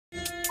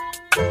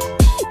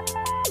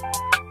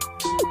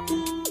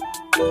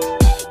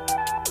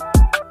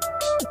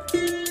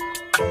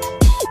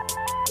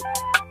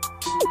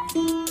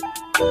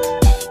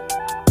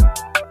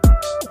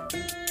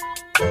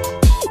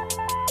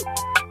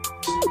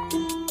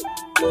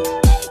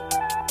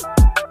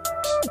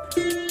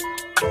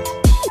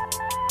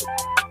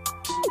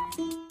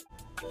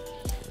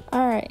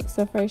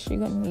So first you're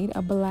gonna need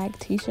a black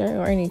t-shirt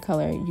or any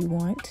color you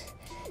want,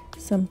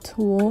 some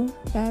tulle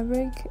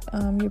fabric,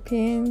 your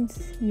pins,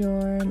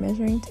 your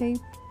measuring tape,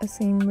 a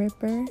seam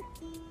ripper,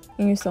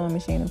 and your sewing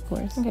machine, of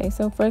course. Okay,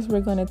 so first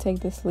we're gonna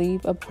take the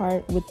sleeve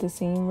apart with the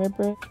seam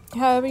ripper.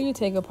 However you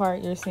take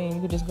apart your seam,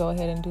 you could just go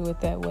ahead and do it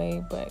that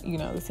way, but you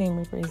know, the seam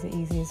ripper is the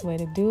easiest way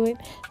to do it.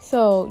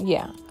 So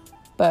yeah,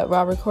 but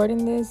while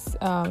recording this,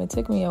 it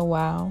took me a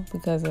while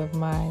because of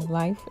my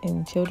life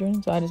and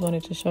children, so I just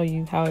wanted to show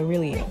you how it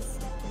really is.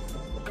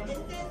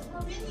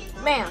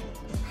 Ma'am.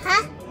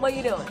 Huh? What are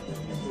you doing?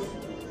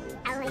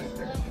 I like it.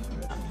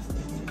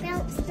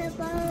 Bounce the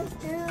ball,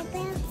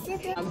 bounce the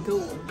ball. I'm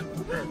doing.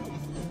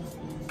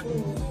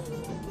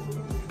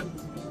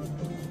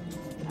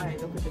 Alright,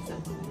 go put this up.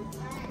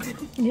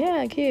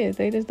 Yeah, kids,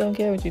 they just don't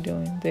care what you're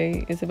doing.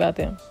 It's about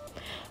them.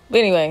 But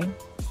anyway,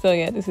 so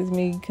yeah, this is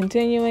me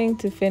continuing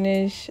to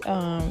finish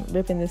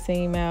ripping the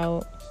seam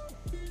out.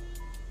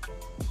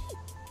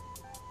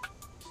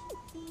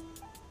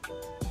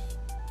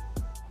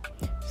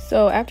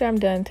 So after I'm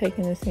done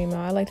taking the seam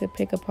out, I like to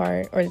pick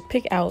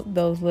out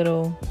those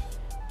little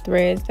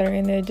threads that are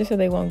in there just so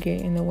they won't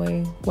get in the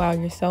way while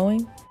you're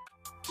sewing.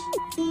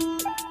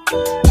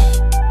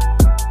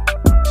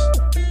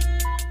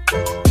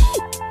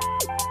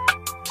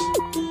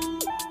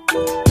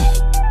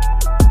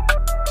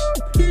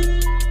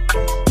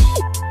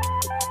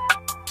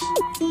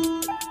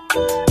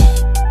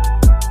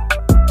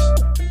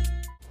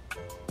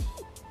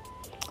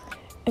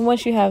 And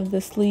once you have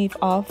the sleeve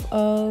off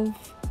of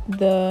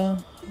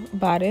the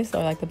bodice,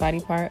 or like the body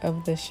part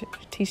of the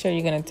t-shirt,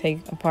 you're going to take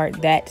apart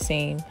that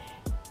seam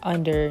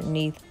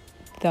underneath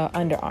the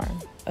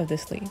underarm of the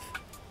sleeve.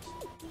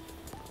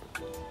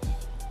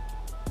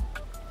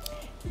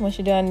 Once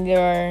you're done,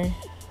 your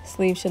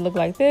sleeve should look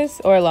like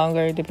this or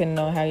longer depending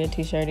on how your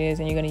t-shirt is,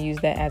 and you're going to use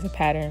that as a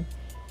pattern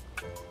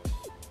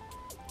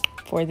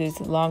for this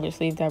longer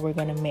sleeve that we're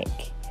going to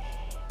make.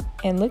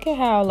 And look at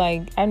how,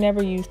 like, I've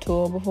never used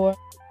tulle before.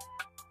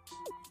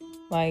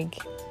 Like,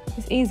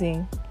 it's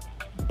easy,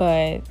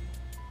 but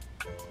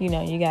you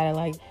know, you gotta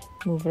like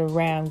move it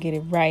around, get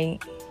it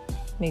right,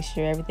 make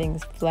sure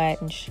everything's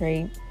flat and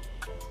straight.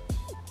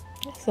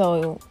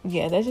 So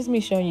yeah, that's just me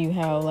showing you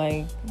how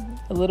like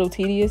a little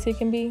tedious it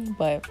can be,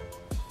 but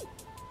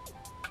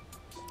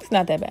it's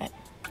not that bad.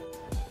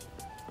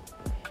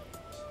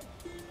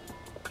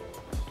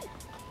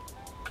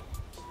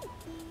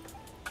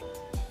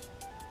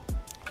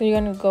 So you're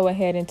gonna go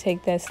ahead and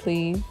take that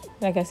sleeve,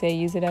 like I said,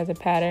 use it as a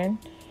pattern.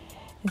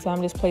 And so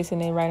I'm just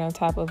placing it right on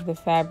top of the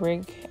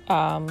fabric.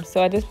 So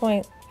at this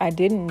point, I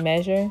didn't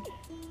measure,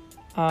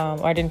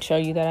 or I didn't show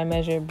you that I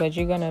measured, but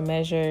you're gonna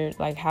measure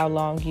like how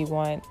long you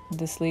want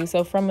the sleeve.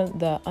 So from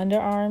the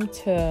underarm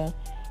to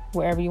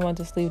wherever you want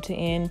the sleeve to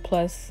end,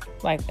 plus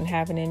like a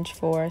 ½ inch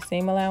for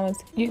seam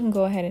allowance, you can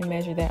go ahead and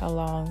measure that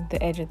along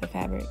the edge of the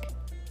fabric.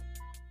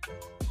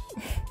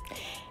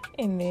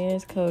 And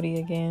there's Cody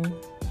again.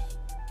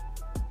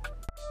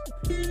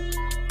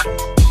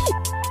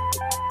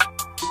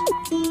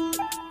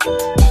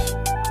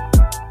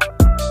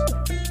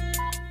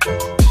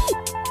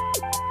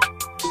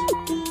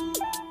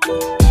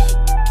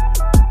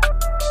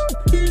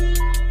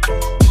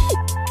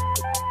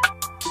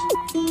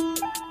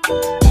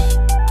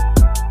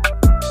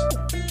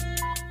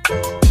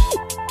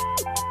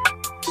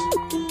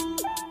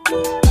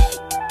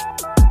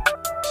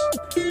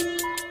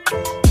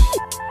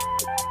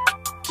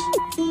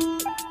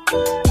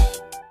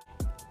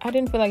 I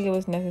didn't feel like it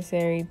was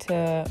necessary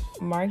to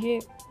mark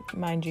it.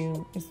 Mind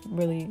you, it's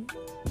really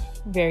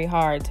very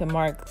hard to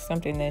mark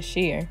something that's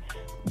sheer,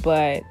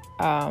 but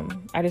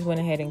I just went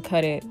ahead and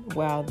cut it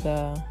while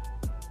the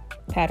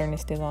pattern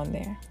is still on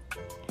there.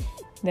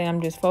 Then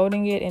I'm just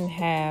folding it in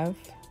half,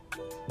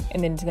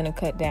 and then it's gonna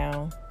cut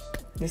down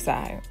the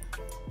side.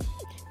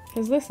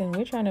 Because listen,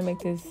 we're trying to make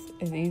this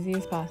as easy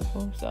as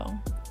possible, so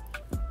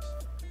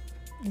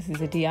this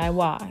is a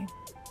DIY.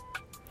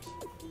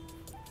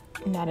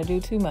 Not to do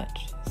too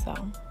much, so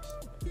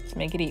just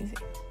make it easy.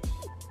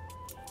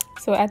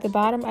 So at the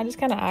bottom, I just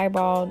kind of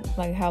eyeballed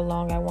like how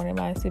long I wanted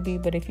mine to be,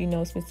 but if you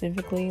know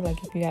specifically,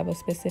 like if you have a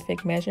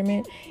specific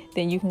measurement,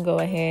 then you can go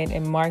ahead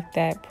and mark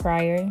that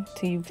prior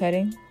to you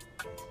cutting.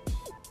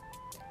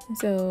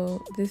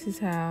 So this is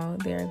how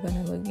they're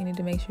gonna look. You need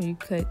to make sure you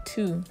cut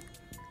 2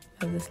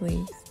 of the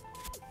sleeves.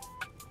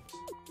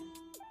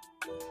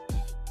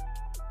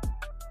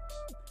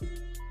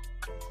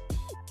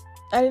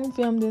 I didn't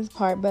film this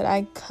part, but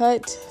I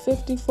cut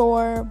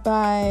 54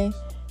 by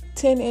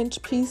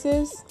 10-inch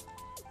pieces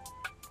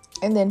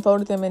and then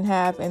folded them in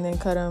half and then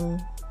cut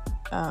them,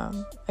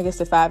 I guess,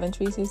 to 5-inch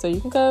pieces. So you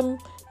can cut them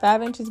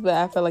 5 inches, but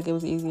I felt like it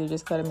was easier to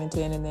just cut them in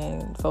 10 and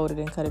then fold it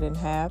and cut it in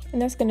half.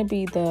 And that's gonna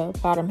be the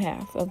bottom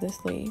half of the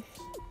sleeve.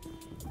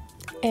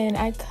 And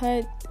I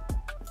cut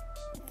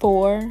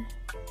 4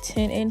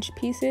 10-inch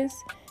pieces,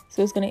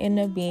 so it's gonna end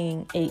up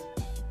being 8.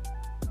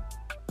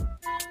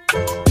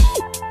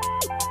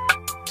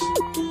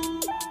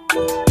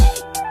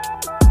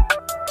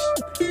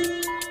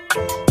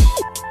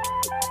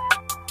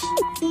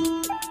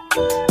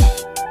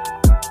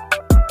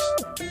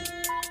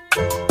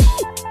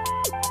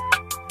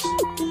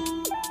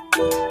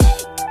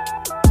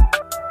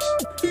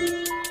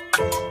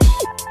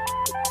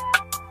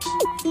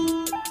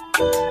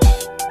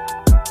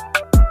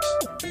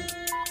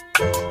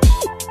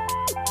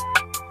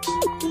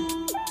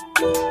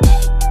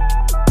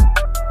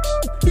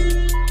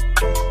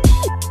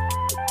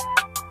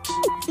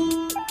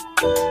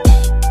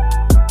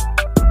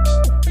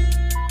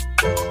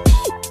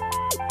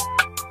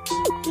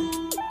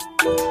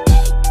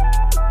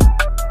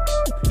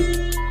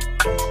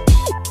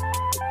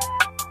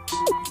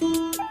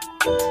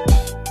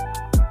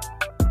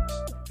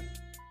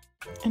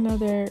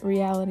 Another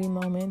reality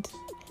moment.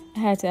 I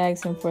had to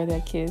ask him for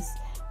that kiss,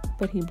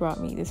 but he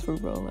brought me this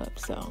fruit roll up,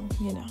 so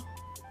you know,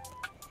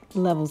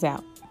 levels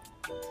out.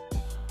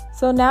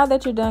 So now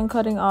that you're done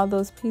cutting all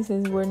those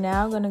pieces, we're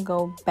now gonna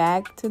go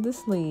back to the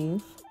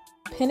sleeve,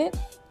 pin it,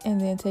 and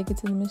then take it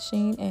to the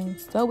machine and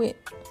sew it.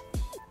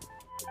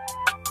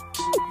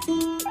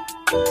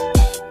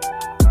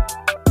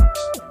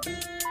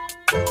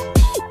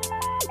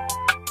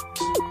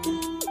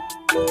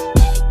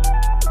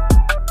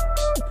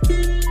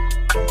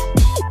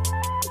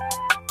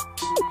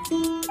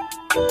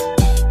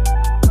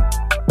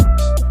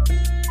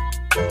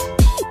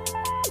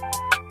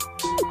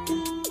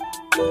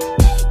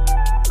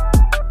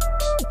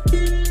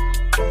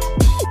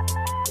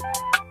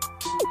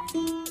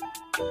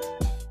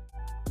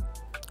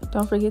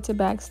 Don't forget to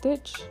back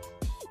stitch.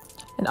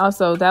 And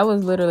also, that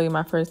was literally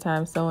my first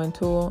time sewing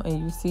tulle, and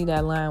you see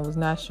that line was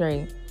not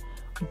straight,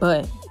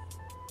 but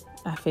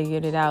I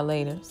figured it out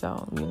later,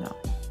 so you know,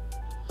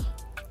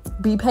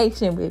 be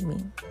patient with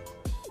me.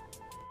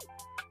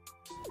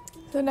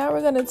 So now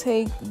we're gonna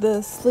take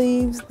the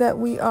sleeves that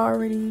we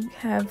already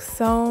have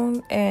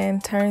sewn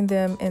and turn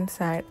them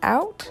inside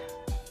out.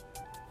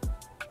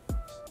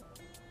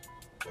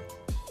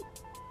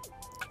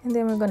 And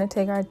then we're going to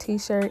take our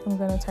t-shirt and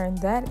we're going to turn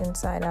that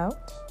inside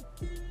out.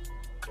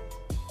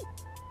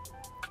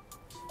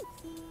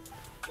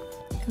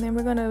 And then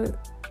we're going to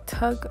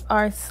tuck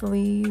our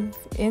sleeve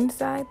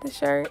inside the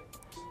shirt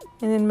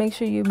and then make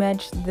sure you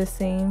match the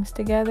seams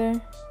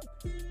together.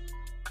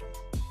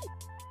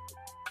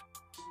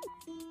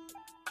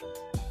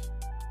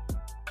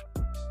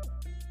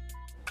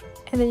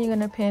 And then you're going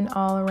to pin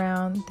all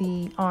around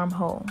the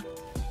armhole.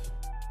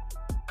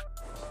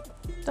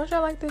 Don't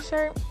y'all like this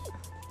shirt?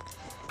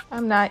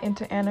 I'm not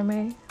into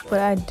anime, but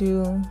I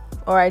do,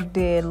 or I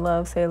did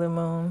love Sailor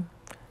Moon.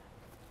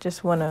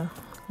 Just want to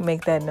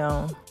make that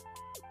known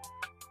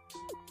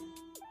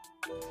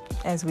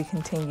as we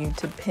continue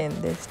to pin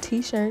this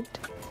t-shirt.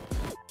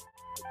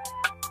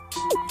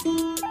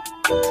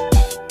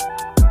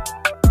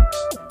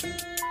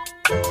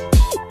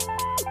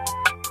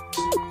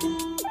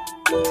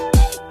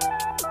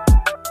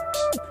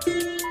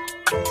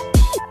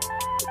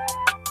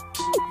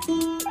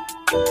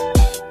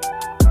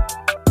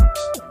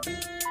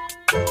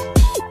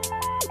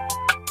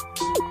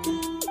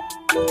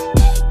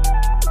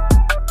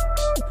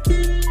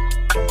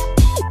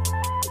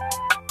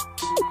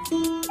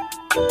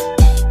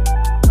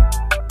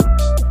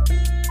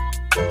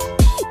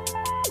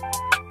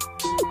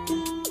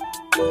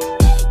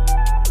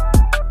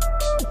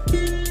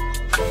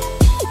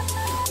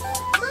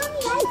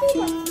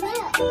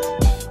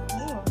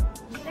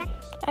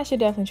 I should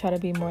definitely try to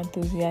be more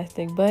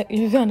enthusiastic, but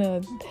you're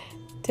gonna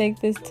take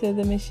this to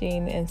the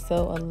machine and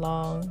sew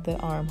along the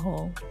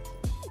armhole.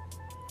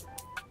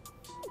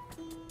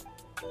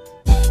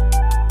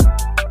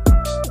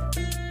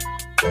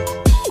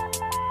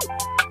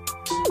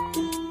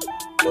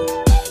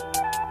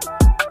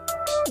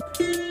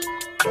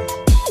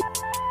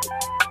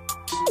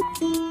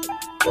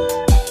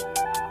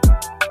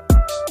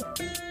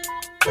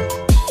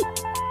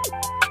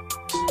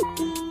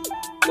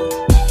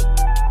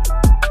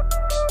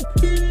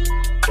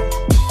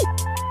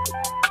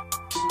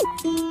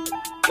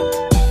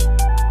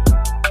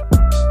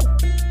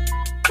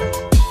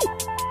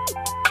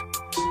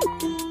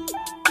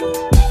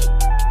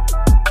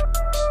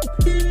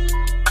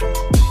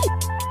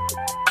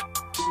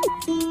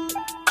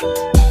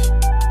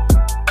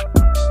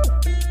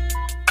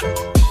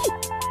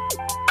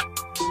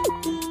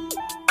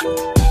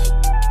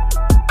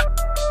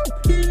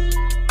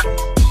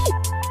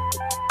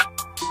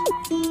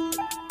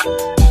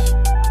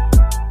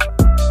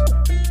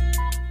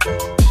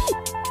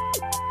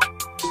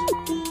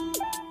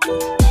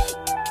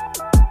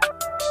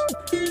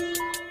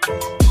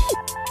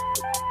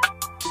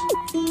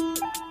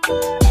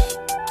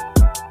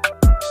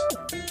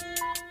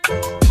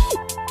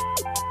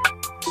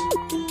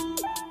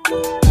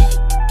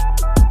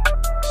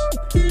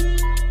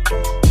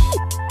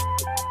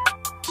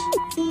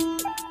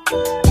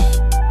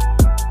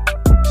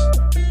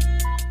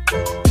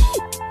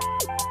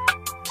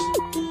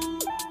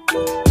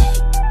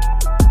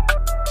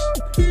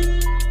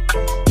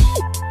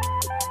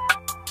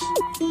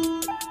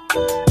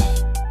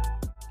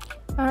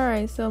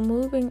 So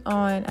moving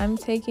on, I'm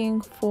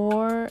taking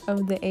 4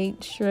 of the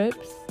 8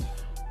 strips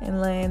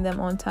and laying them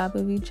on top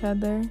of each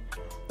other.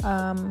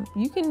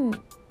 You can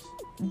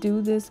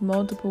do this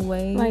multiple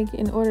ways, like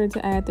in order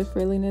to add the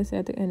frilliness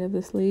at the end of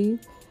the sleeve.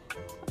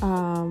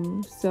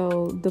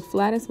 So the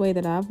flattest way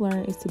that I've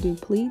learned is to do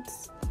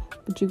pleats,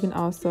 but you can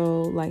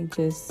also like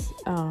just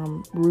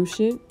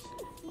ruche it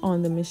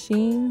on the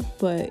machine,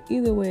 but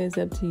either way is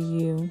up to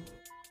you.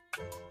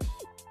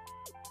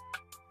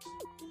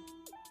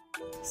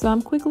 So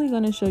I'm quickly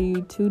going to show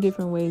you two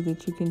different ways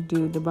that you can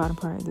do the bottom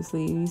part of the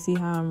sleeve. You see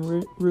how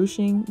I'm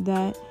ruching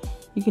that?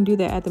 You can do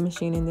that at the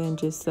machine and then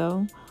just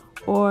sew.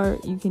 Or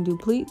you can do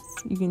pleats.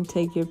 You can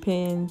take your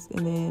pins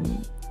and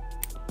then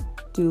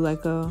do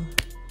like a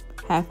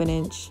 1/2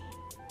 inch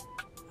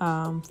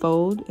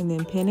fold and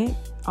then pin it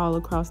all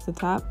across the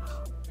top.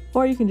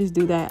 Or you can just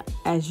do that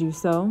as you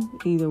sew.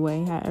 Either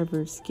way,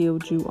 however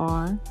skilled you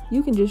are,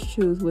 you can just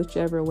choose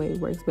whichever way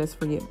works best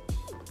for you.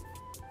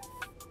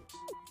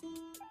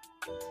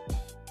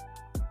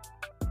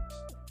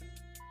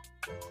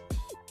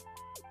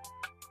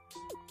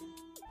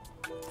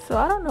 So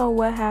I don't know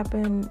what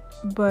happened,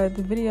 but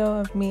the video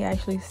of me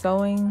actually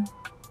sewing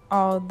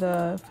all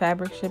the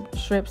fabric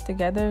strips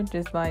together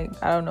just like,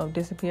 I don't know,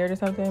 disappeared or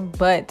something.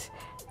 But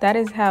that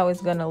is how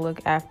it's gonna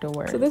look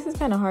afterwards. So this is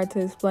kind of hard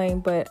to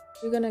explain, but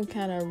you're gonna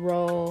kind of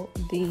roll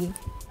the...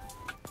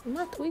 Am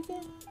I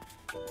tweaking?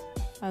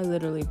 I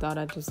literally thought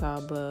I just saw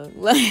a bug.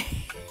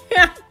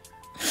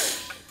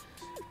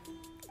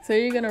 So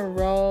you're gonna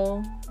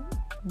roll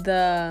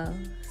the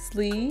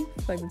sleeve,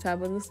 like the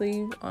top of the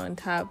sleeve, on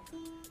top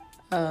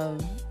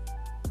of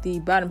the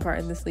bottom part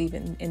of the sleeve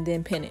and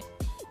then pin it,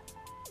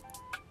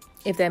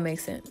 if that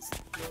makes sense.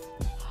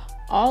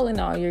 All in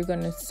all, you're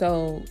going to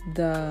sew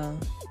the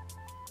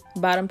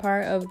bottom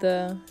part of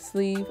the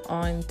sleeve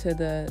onto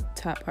the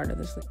top part of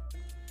the sleeve,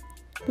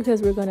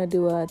 because we're going to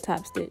do a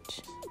top stitch.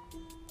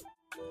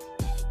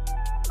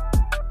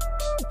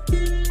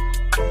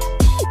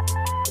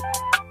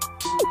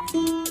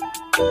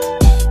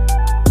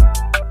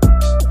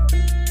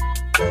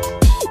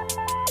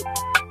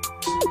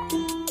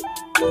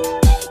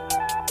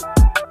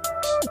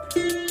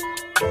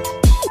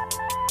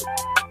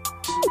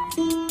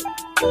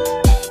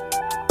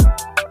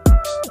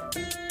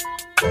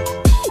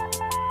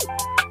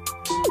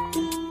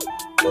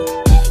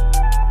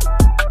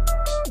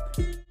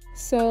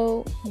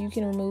 So you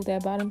can remove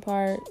that bottom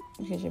part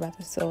because you're about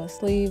to sew a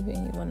sleeve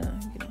and you want to,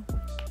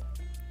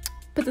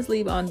 put the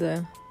sleeve on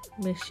the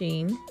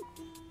machine.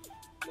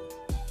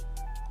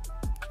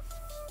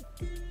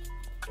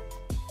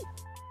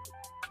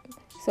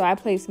 So I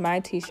placed my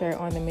t-shirt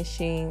on the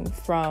machine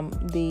from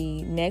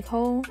the neck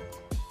hole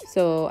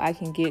so I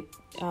can get,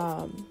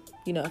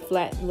 a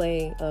flat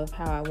lay of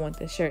how I want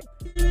the shirt.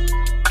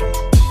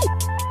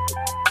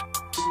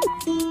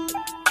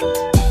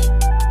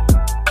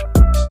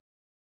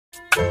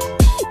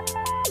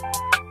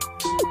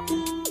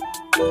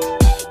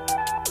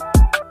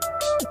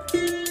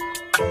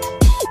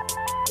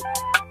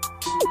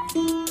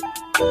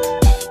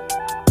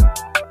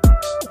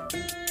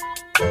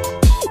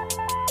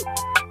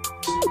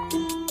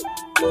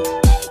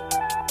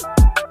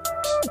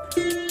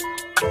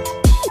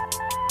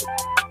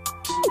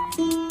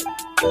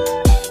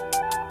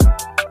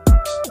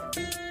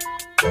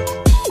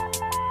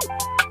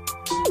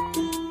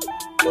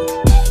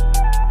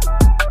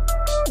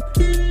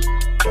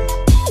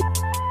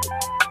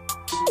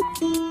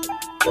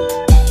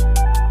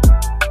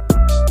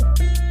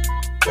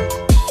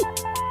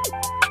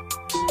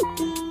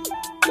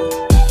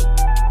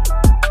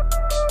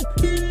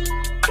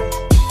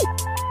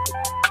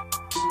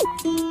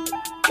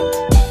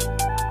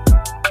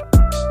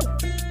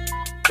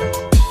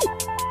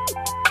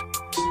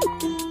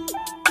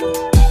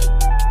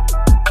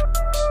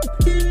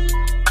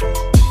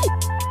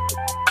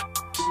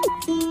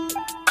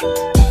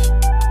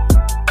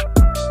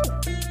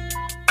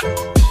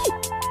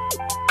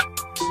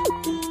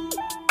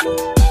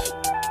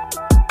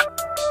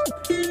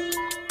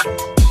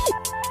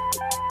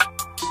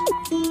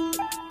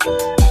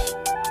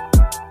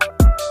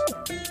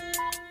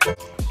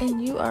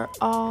 And you are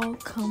all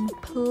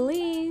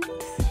complete.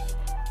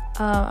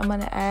 I'm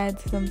gonna add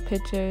some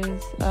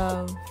pictures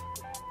of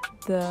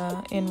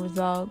the end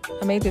result.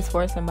 I made this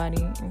for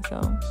somebody, and so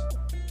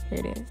here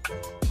it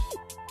is.